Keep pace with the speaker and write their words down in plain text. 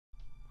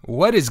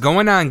What is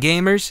going on,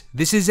 gamers?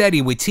 This is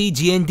Eddie with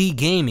TGND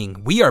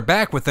Gaming. We are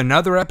back with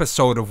another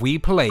episode of We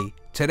Play.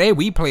 Today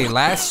we play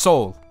Last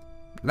Soul.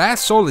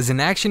 Last Soul is an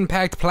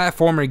action-packed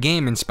platformer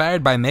game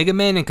inspired by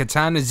Megaman and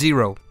Katana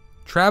 0.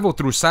 Travel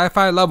through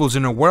sci-fi levels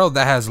in a world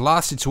that has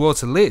lost its will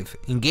to live.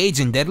 Engage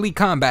in deadly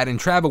combat and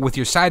travel with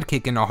your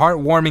sidekick in a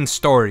heartwarming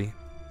story.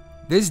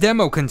 This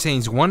demo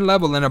contains one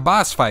level and a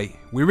boss fight.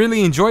 We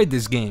really enjoyed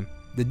this game.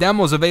 The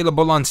demo is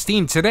available on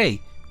Steam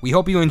today. We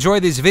hope you enjoy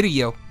this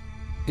video.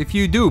 If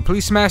you do,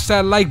 please smash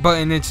that like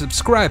button and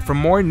subscribe for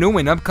more new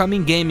and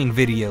upcoming gaming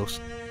videos.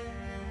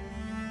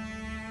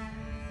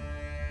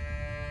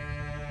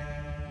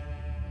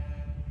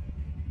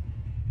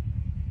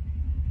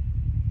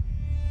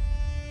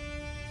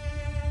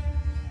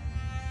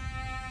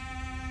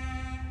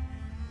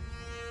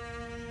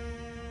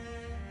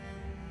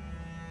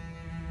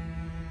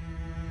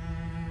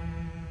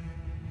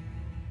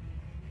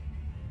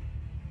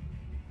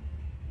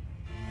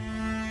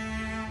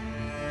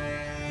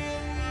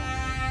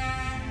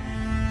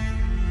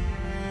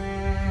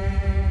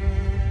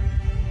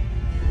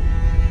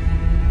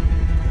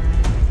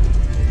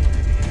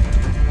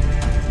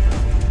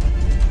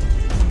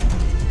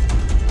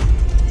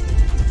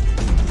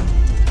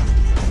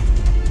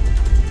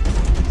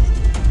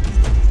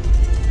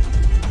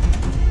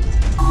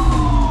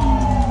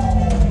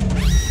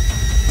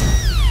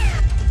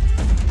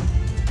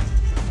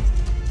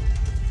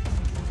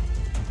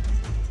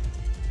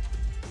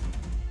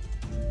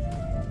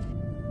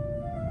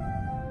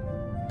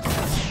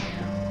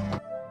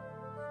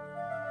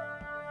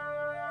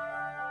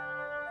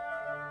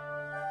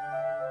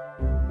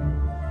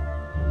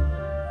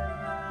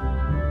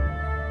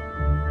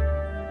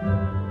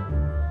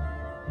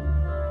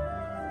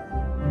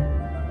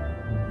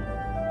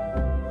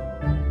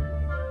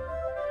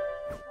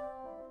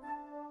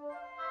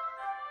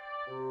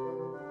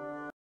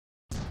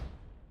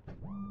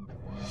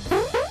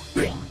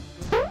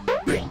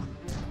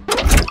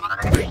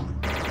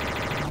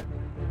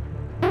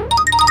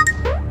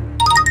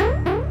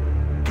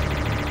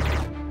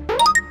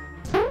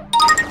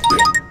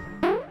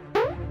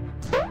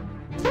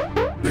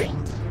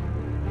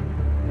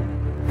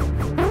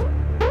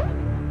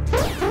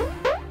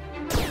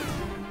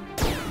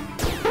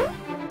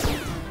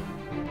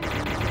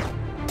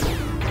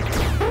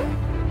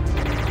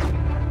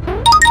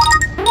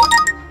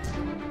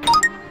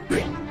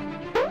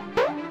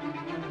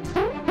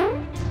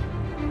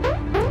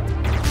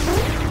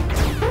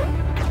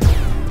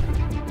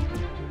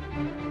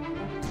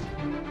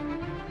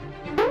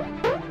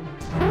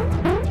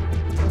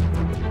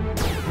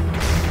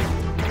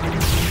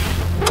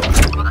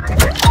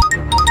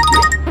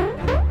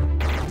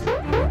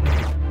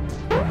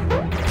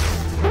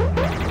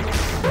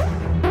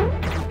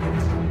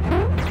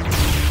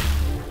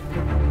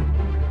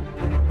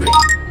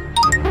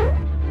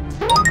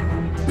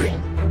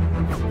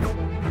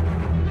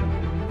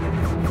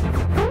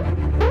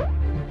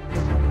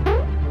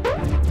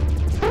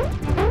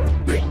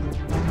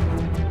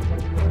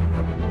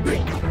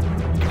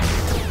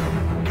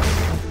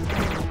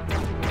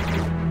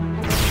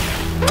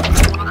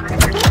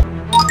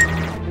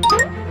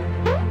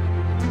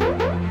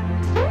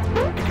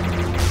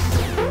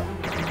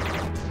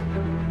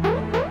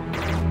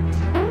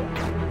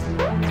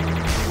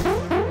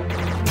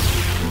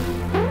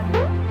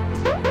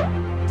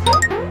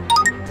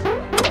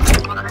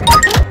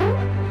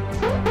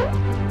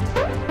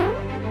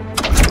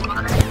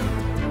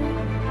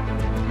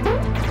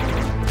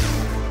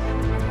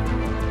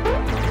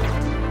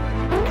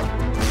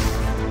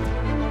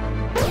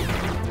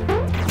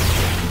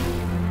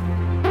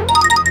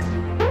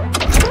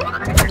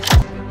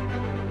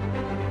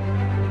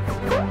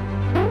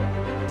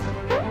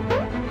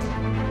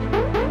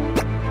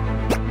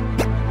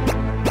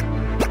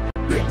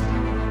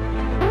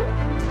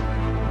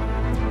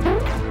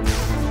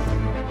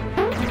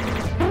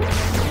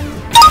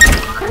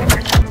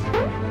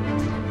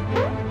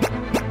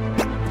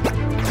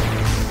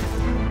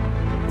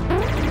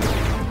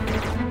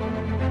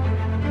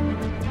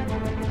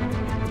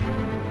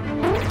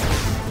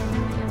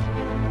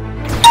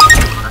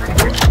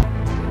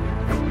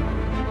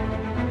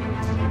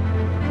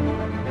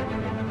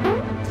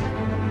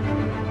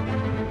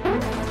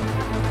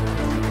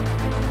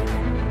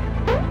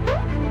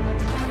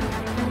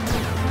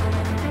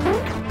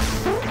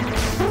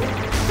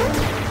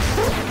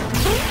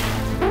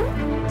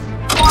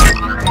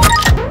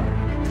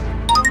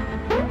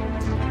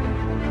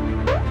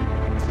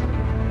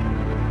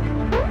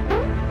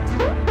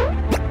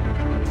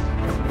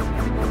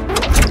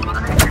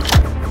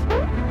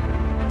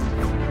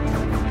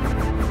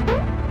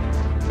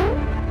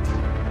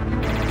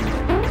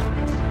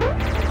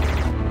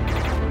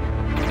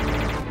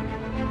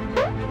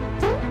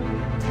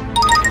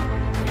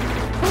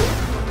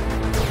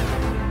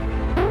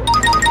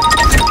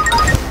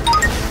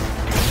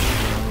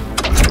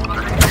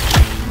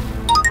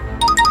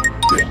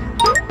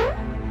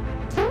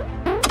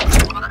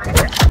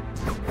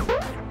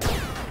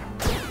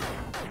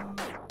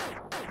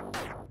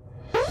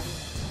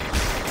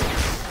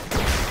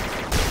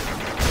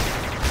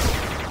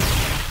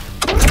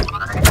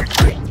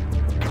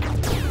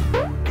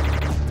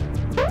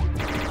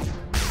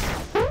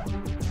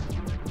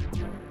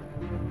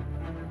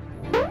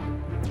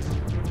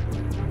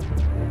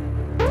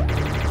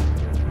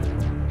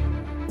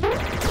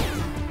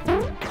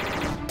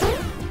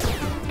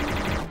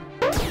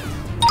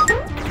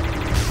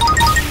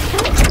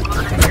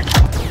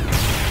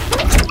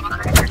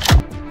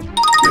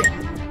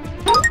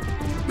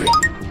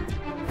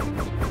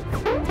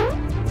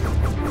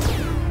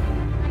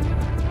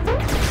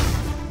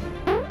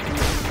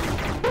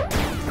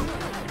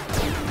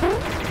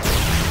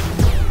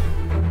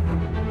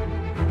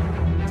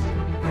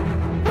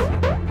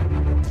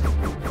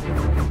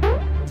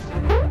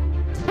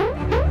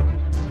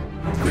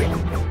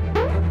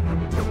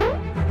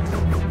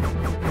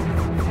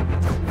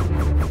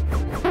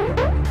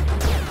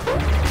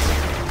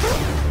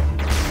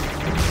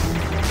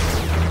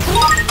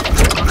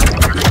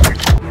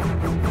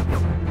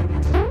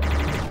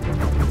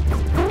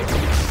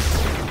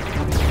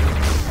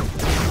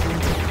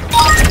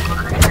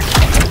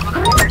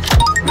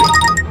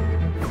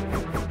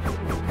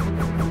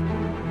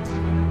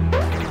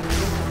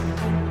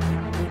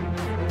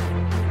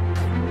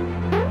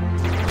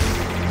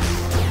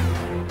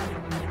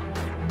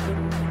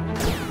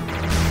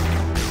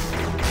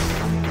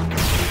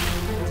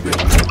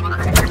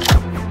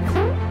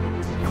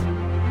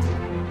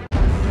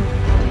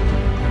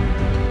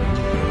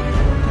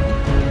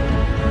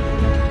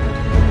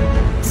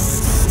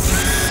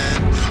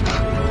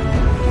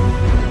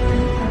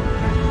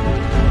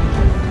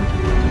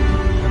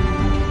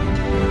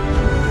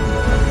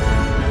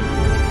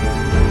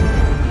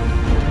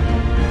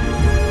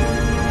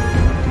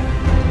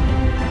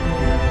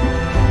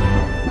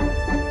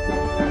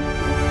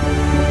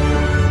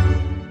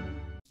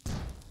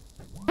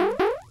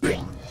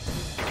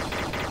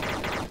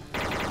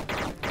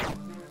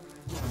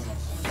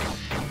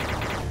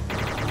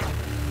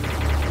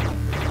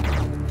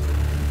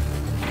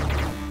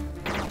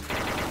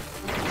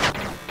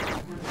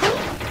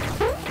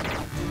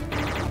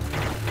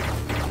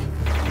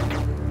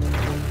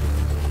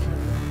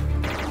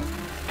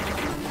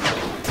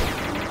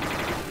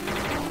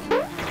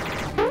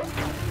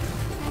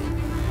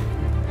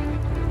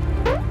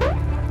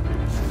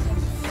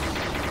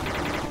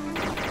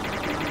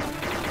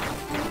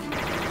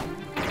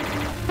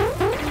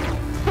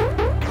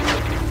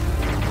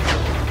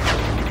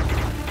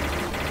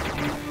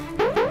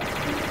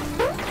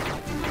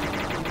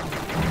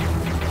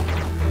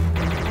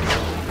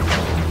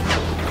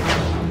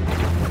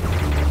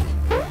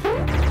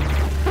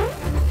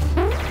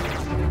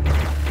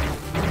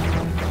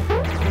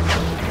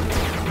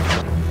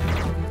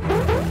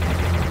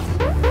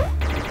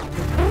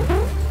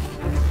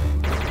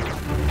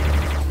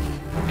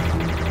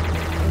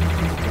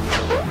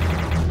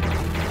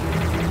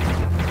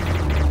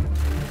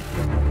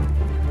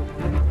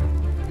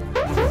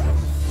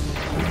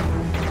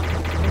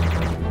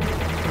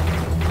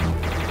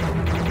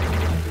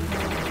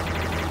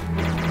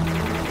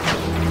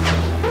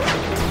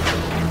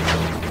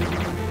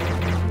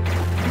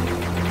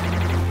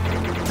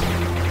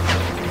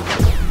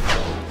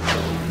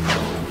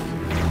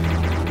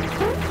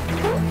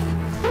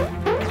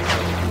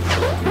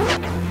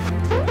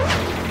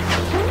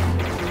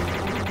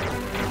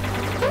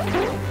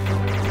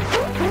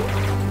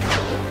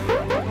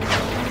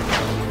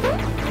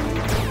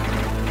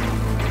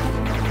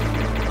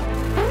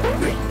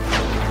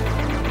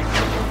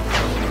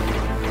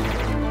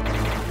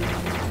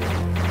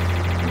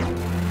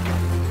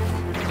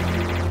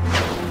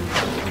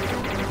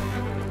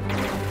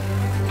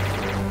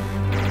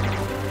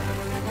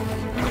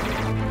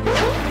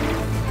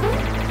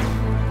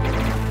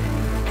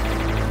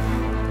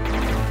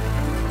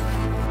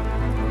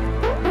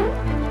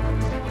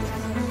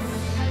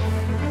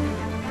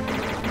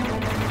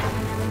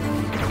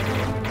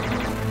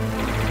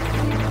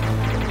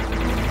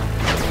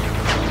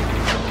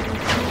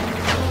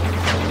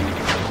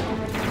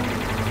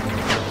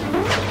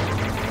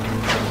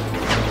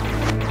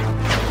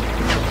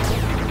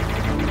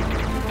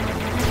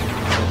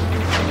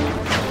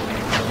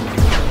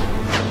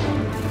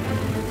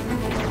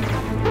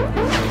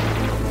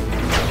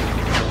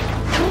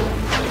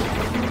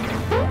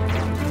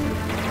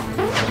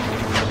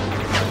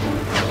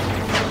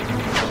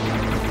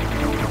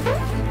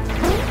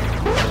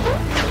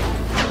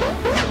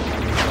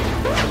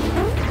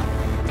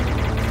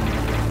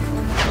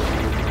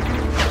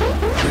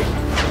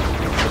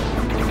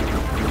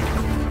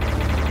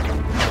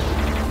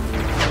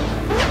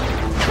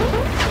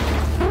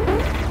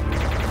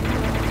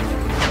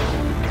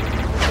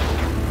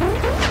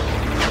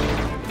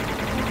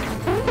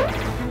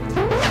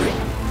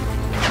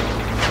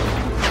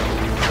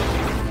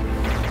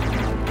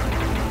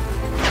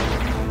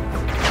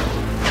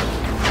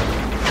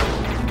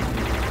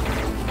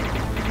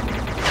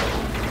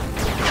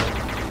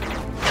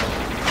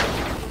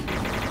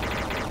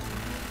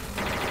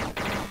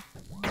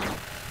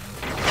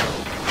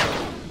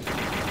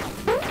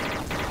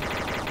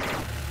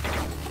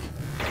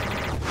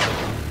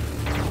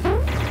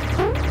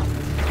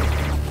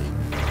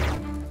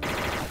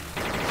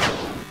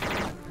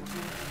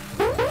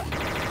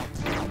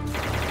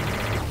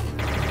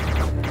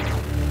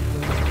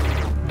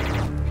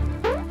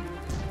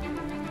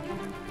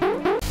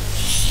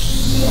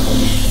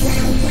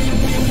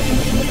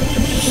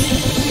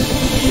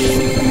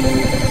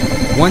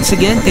 Once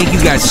again, thank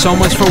you guys so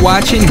much for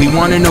watching. We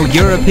want to know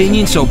your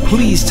opinion, so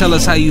please tell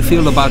us how you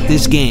feel about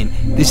this game.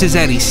 This is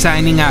Eddie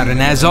signing out,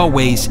 and as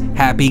always,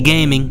 happy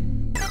gaming.